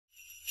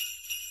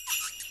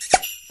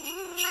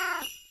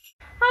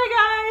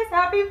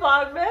happy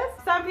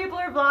Vlogmas. Some people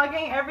are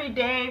vlogging every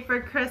day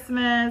for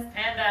Christmas.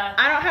 And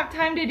I don't have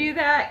time to do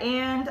that,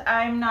 and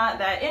I'm not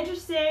that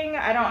interesting.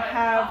 I don't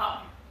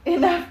have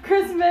enough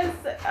Christmas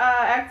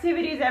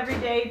activities every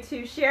day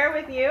to share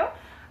with you.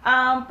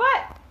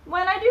 But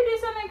when I do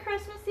something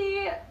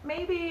Christmassy,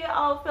 maybe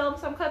I'll film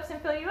some clips and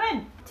fill you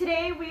in.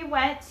 Today we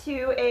went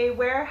to a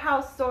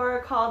warehouse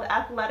store called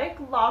Athletic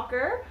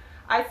Locker.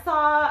 I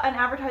saw an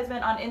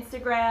advertisement on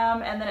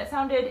Instagram and then it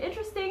sounded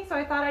interesting, so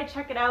I thought I'd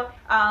check it out.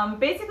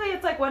 Basically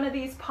it's like one of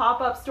these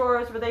pop-up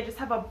stores where they just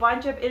have a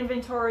bunch of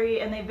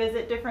inventory and they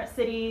visit different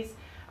cities,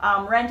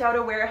 rent out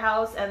a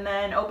warehouse and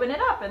then open it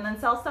up and then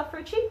sell stuff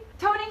for cheap.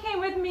 Tony came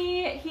with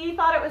me. He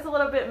thought it was a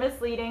little bit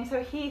misleading,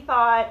 so he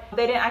thought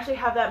they didn't actually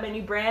have that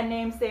many brand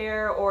names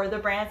there, or the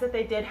brands that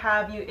they did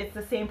have, it's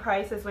the same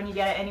price as when you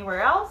get it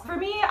anywhere else. For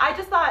me, I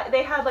just thought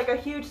they had like a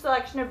huge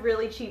selection of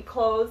really cheap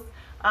clothes.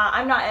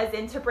 I'm not as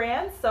into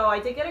brands, so I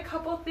did get a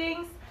couple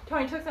things.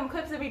 Tony took some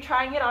clips of me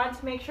trying it on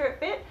to make sure it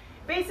fit.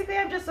 Basically,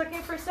 I'm just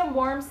looking for some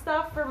warm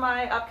stuff for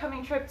my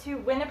upcoming trip to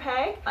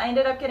Winnipeg. I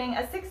ended up getting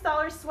a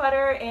 $6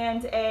 sweater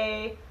and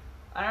a,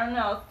 I don't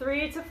know,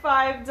 $3 to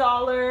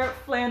 $5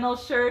 flannel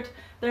shirt.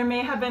 There may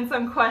have been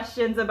some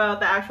questions about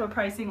the actual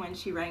pricing when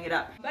she rang it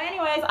up. But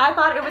anyways, I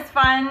thought it was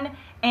fun.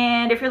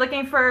 And if you're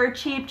looking for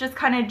cheap, just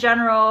kind of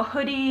general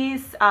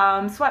hoodies,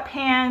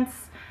 sweatpants,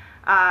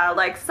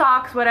 like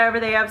socks, whatever,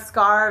 they have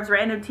scarves,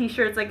 random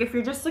t-shirts. Like if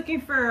you're just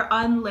looking for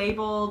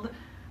unlabeled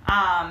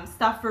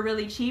stuff for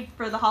really cheap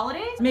for the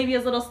holidays, maybe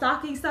as little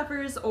stocking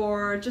stuffers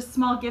or just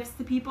small gifts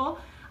to people,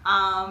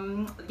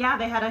 yeah,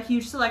 they had a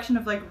huge selection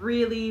of like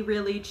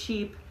really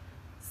cheap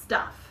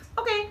stuff.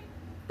 Okay,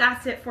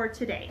 that's it for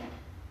today.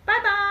 Bye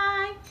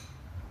bye.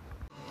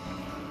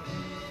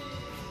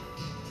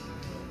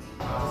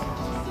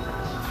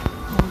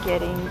 I'm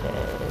getting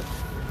this.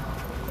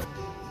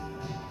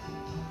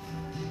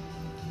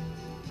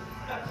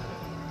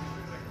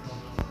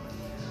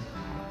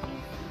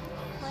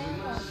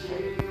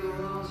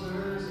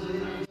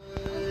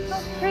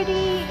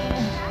 Pretty.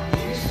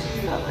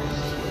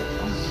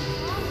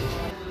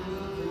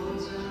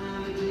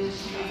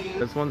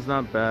 This one's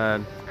not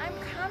bad. I'm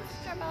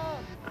comfortable.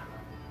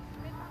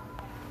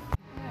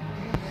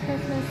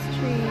 Christmas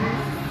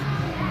trees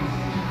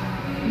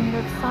made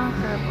of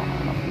soccer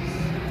balls.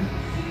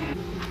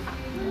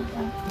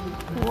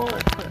 Cool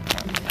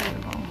equipment too.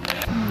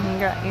 You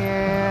got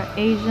your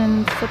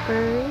Asian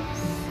slippers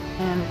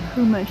and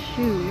Puma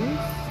shoes.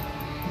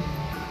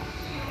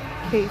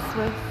 Case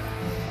with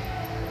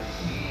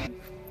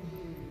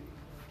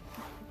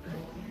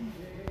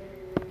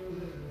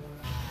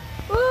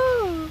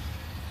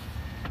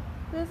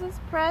This is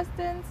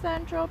Preston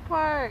Central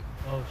Park.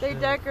 Oh, they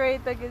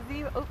decorate the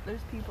gazebo. Oh,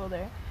 there's people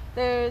there.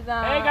 There's hey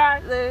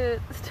guys.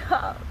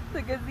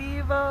 The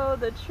gazebo,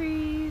 the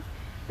trees.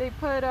 They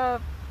put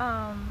up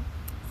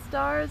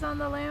stars on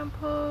the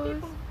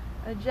lamppost,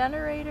 a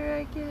generator,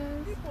 I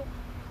guess,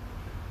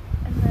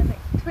 and then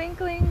a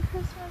twinkling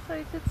Christmas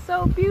lights. It's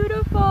so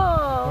beautiful.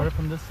 Order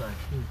from this side.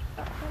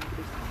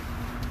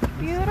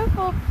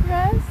 Beautiful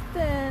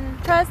Preston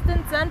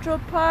Central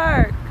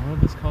Park. All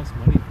of this costs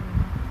money.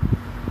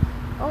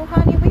 Oh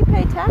honey, we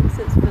pay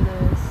taxes for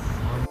this.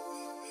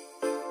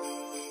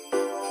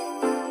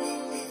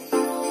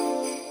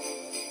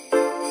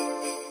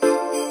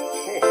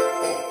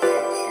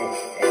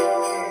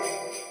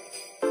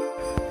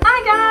 Hi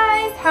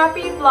guys,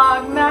 happy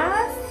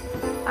Vlogmas.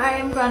 I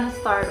am gonna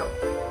start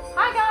over.